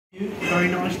Very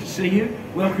nice to see you.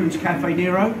 Welcome to Caffe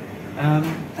Nero.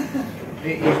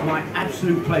 It is my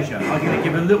absolute pleasure. I'm going to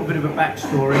give a little bit of a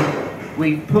backstory.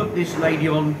 We've put this lady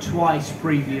on twice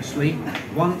previously.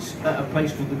 Once at a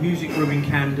place called the Music Room in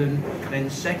Camden, then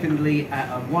secondly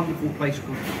at a wonderful place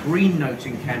called the Green Note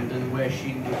in Camden, where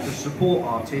she was a support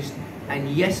artist.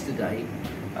 And yesterday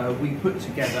we put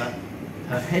together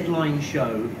her headline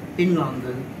show in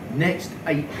London next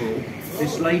April.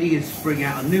 This lady is bringing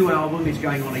out a new album, is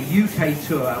going on a UK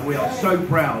tour, and we are so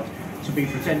proud to be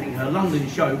presenting her London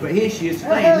show. But here she is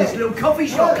today in this little coffee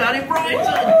shop down in Brighton.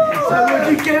 So would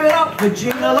you give it up for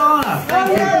Gina, Larner? Thank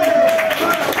you.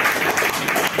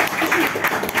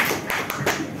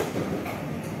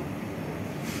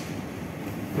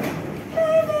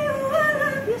 Baby, I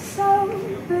love you so,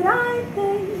 but I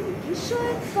think you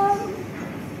should go.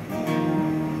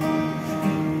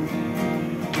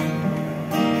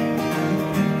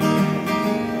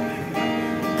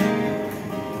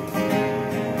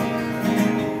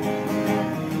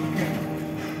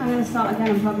 Start again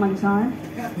and plug my guitar in.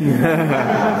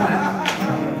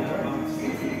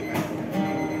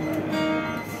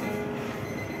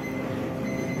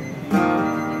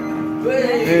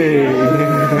 Hey.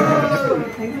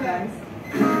 Thanks, guys.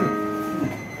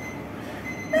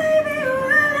 Baby,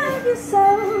 I love you so,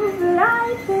 but I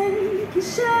think you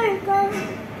should go.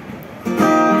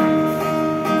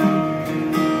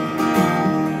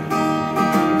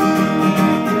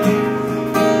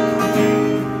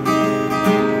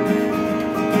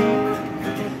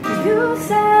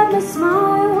 My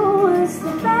smile was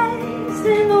the best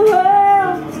in the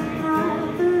world, and I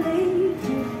believed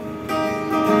you.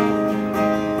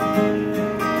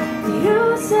 You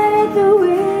said that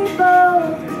we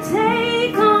both could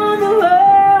take on the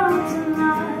world, and I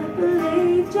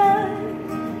believed you.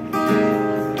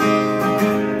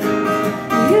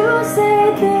 You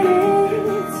said that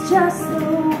it's just the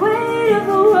weight of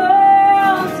the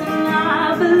world, and I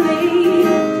believed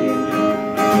you.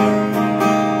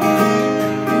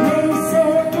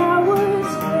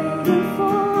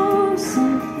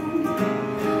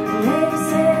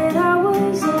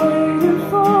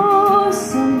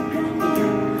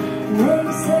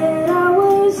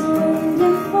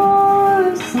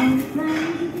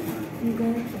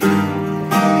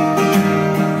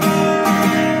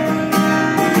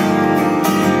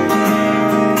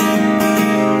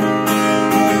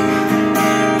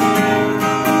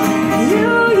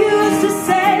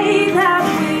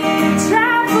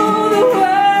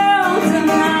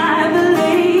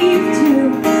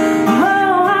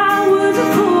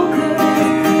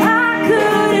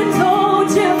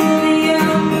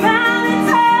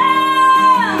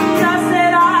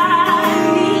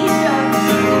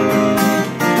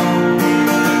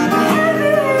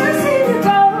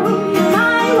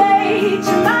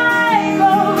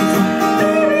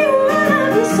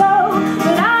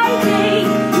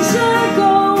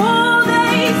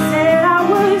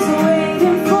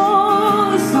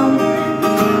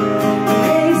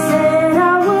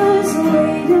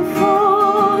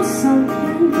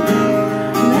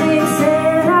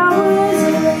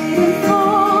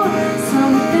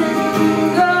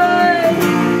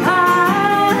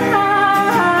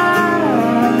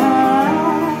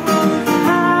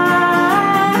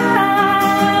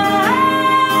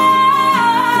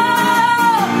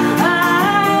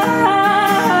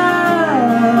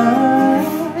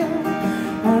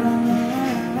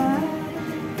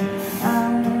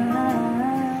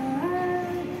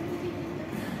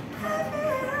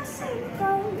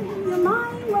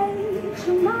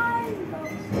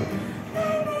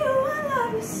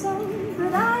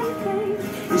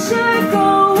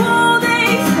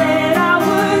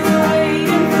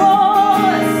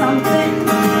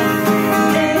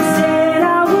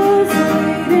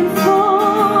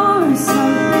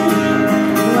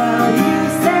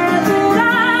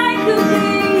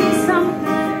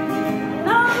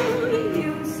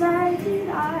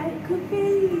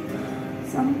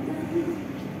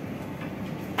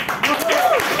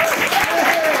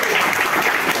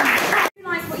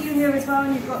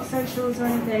 And you've got socials or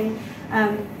anything,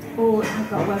 or have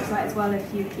got a website as well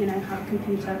if you have a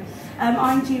computer.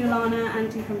 I'm Gina, Larner,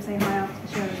 and do come say hi after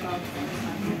the show as well.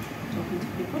 Talking to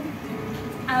people.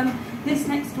 This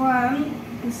next one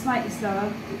is slightly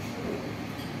slower,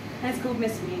 and it's called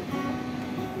Miss Me.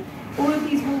 All of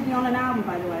these will be on an album,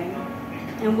 by the way,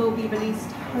 and will be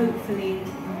released hopefully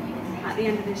at the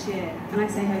end of this year. And I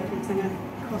say hopefully because I'm going to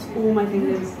cross all my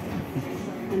fingers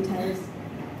and toes.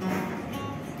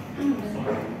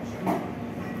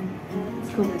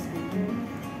 It's called Miss Me.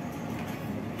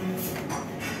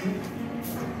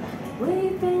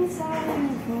 We've been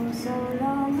silent for so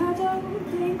long, I don't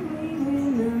think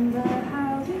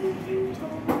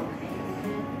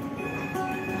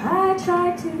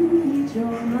read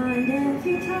your mind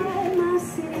every time I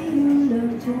see you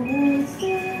look towards the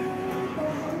door.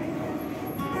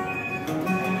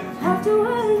 After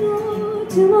one or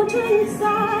two more drinks,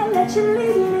 I let you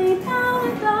lead me down a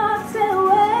dark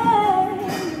stairway.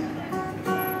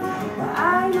 But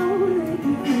I know that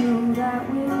you know that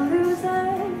we'll lose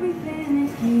everything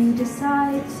if you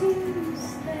decide to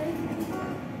stay.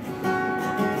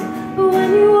 But when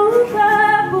you woke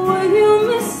up, were you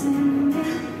missing me?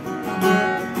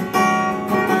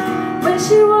 When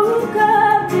she woke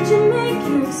up, did you make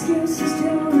your excuses to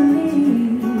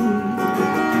leave?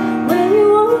 When you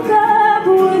woke up,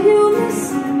 were you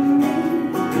missing me?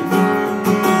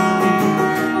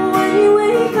 When you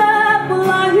wake up, well,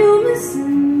 are you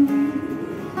missing me?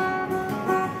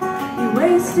 You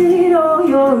wasted all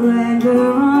your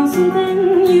anger on something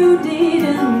you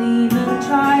didn't even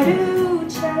try to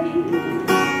change.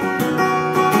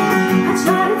 I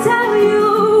try to tell you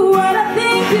what I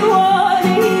think you ought to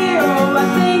hear. Oh, I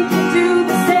think you do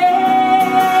the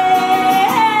same.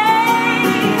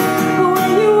 But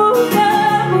when you woke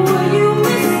up, were you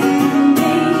missing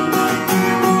me?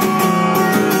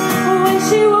 When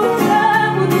she woke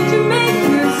up, did you make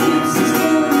your excuses to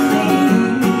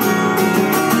leave?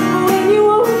 When you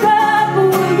woke up,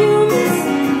 were you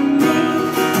missing me?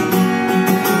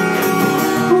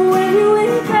 When you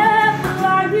wake up,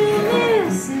 are you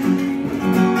missing me?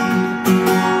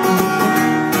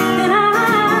 And I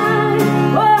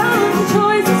want the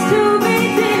choices to be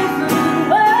different.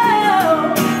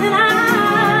 Whoa. And I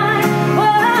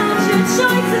want your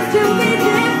choices to be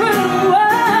different.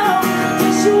 Whoa.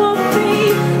 Does she want me?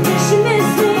 Does she miss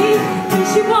me? Does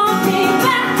she want me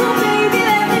back? Oh baby,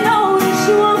 let me know. Does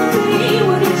she want me?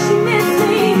 Or does she miss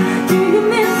me? Do you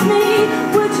miss me?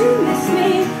 Would you miss me?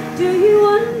 Do you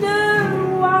wonder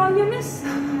why you're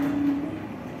missing me?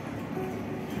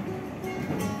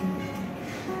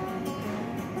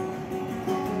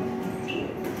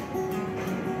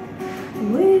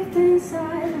 We've been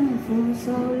silent for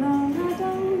so long, I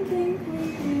don't think we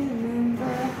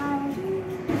remember how to.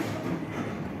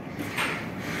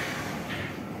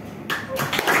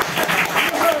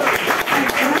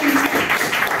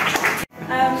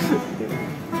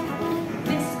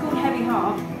 This is called Heavy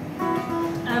Heart.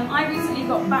 I recently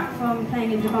got back from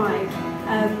playing in Dubai,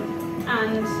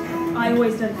 and I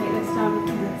always dedicate this because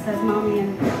it says Mummy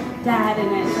and Dad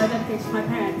in it, so I dedicate it to my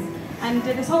parents. And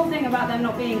did this whole thing about them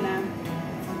not being there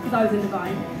because I was in Dubai.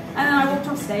 And then I walked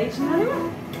off stage and there they were.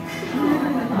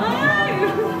 I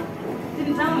know!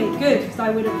 Didn't tell me. Good, because I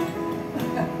would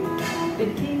have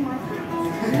been peeing my pants.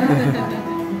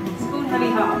 It's called Heavy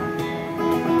Heart.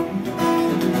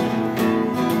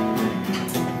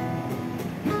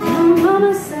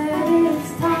 Mama said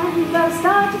it's time, gotta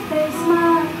start to face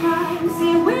my crime.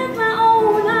 See it with my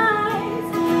own eyes,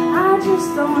 I just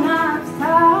don't have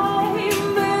time.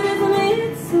 But isn't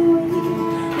it sweet,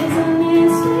 isn't it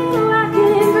sweet, oh I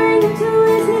can bring him to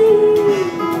his knees.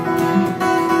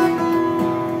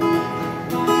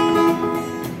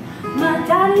 My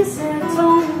daddy said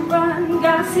don't run,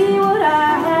 gotta see what I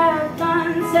have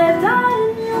done. Said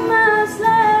darling, you must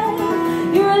learn,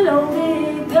 you're a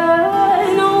loaded gun.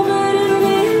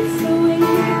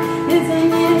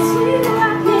 Isn't it sweet, oh I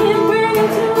can bring him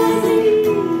to his knees.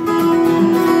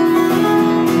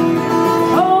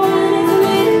 Oh, and isn't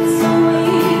it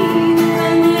sweet,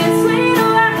 isn't it sweet,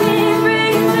 oh I can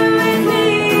bring him to his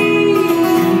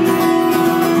knees.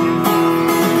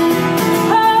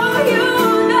 Oh, you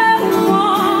don't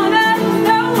wanna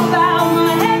know about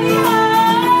my heavy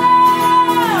heart.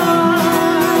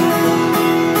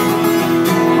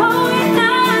 Oh, and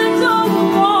I don't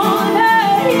wanna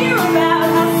hear about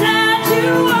how sad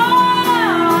you are.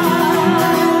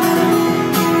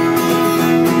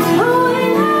 Oh,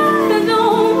 and I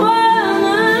don't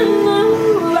wanna know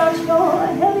about your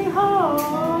heavy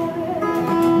heart.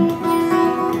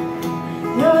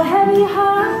 Your heavy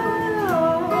heart.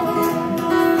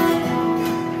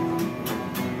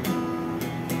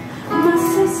 My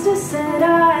sister said I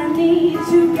need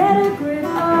to get a grip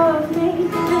of me,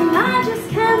 and I just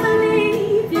can't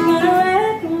believe you're gonna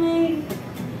wreck me.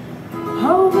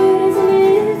 Oh, but isn't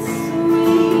it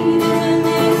sweet, isn't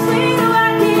it sweet, oh I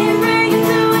can bring you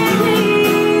to his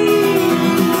knees.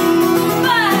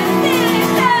 But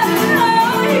didn't know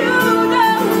you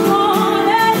don't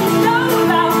wanna know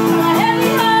about my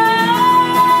heavy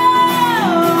heart.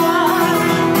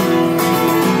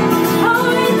 Oh,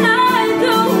 and I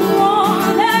don't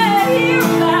wanna hear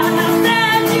about how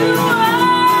sad you are.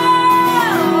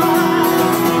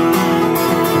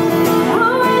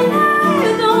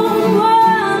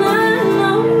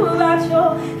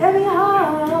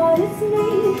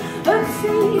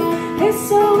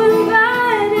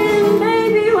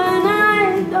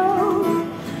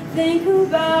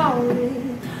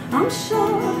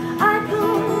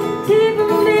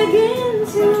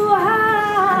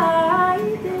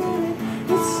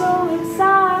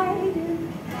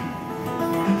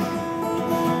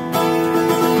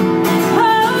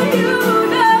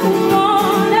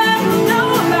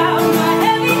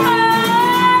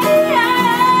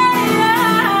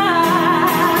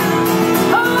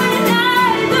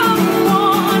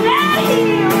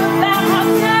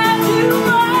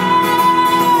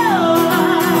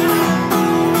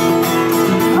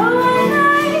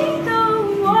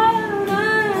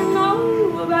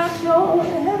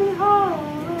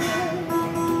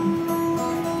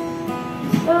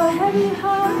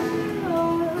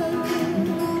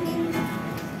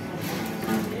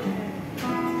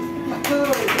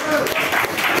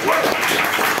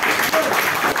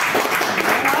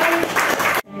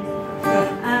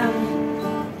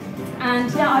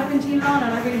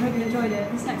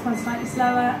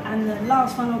 slower, and the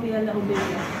last one will be a little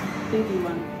boogie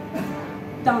one.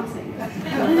 Dancing.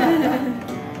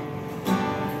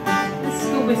 This is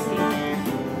called Whiskey.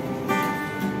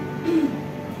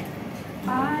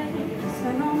 I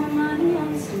spent all my money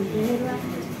on stupid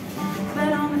rides,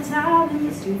 spent all my time in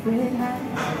the stupid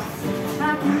heights.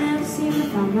 I can never seem to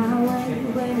find my way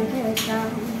when I get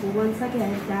down, but once I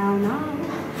get down,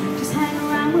 I'll just hang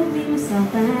around with me,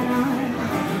 myself and I.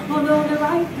 Although the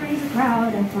right three's a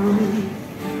crowd I find,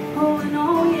 oh, and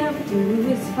all we ever do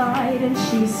is fight, and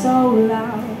she's so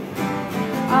loud.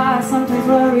 I sometimes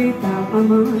worry about my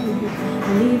mind,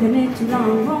 and leaving it too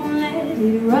long won't let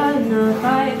it run up.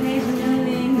 I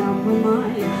occasionally numb my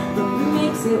mind, but it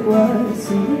makes it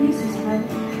worse and releases her.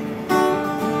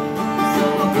 So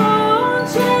I won't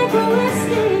drink a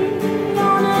whiskey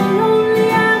on a lonely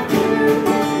afternoon,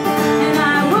 and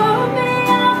I won't be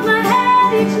off my head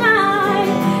each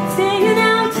night, singing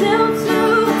out till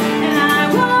 2, and I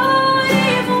won't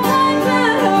even wonder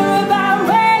about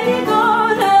where you're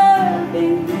gonna be.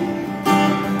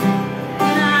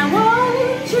 And I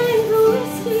won't drink the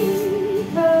whiskey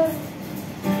 'cause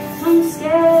I'm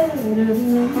scared of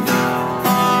you.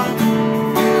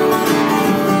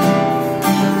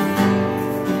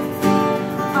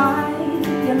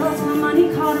 I lost my money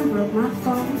card and broke my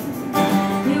phone.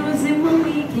 It was in one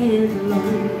weekend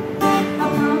alone. I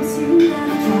promise you that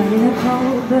I'm trying to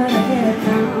cope, but I get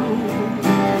down.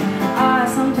 I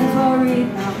sometimes worry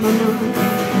about my mind,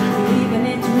 leaving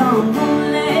it too long won't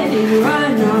let it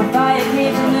run off. I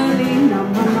occasionally numb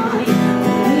my mind,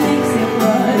 it makes it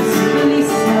worse,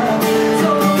 releases her. So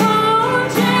I won't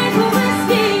drink a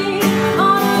whiskey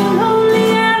on a lonely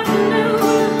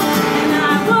afternoon, and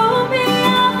I won't be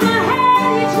off my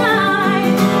head each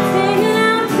night, singing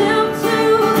out till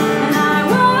 2, and I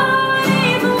won't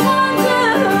even wonder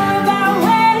about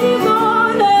where you're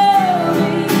gonna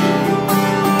be.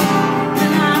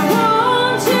 And I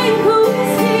won't drink a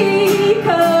whiskey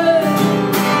 'cause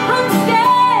I'm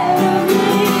scared of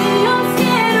me. I'm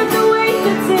scared of the weight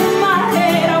that's in my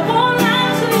head. I won't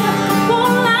lie to you,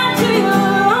 won't lie to you.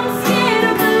 I'm scared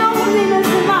of the loneliness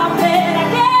in my bed. I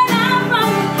can't hide from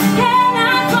it, can't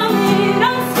hide from it.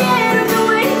 I'm scared of the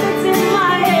weight that's in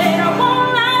my head. I won't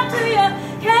lie to you,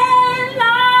 can't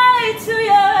lie to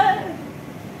you.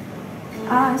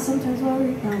 I sometimes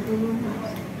worry about the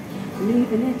noise,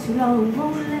 leaving it too long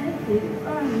won't let it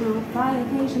run off. I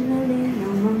occasionally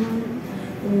numb my mind,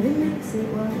 but it makes it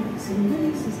worse and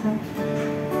releases her.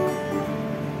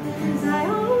 'Cause I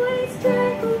always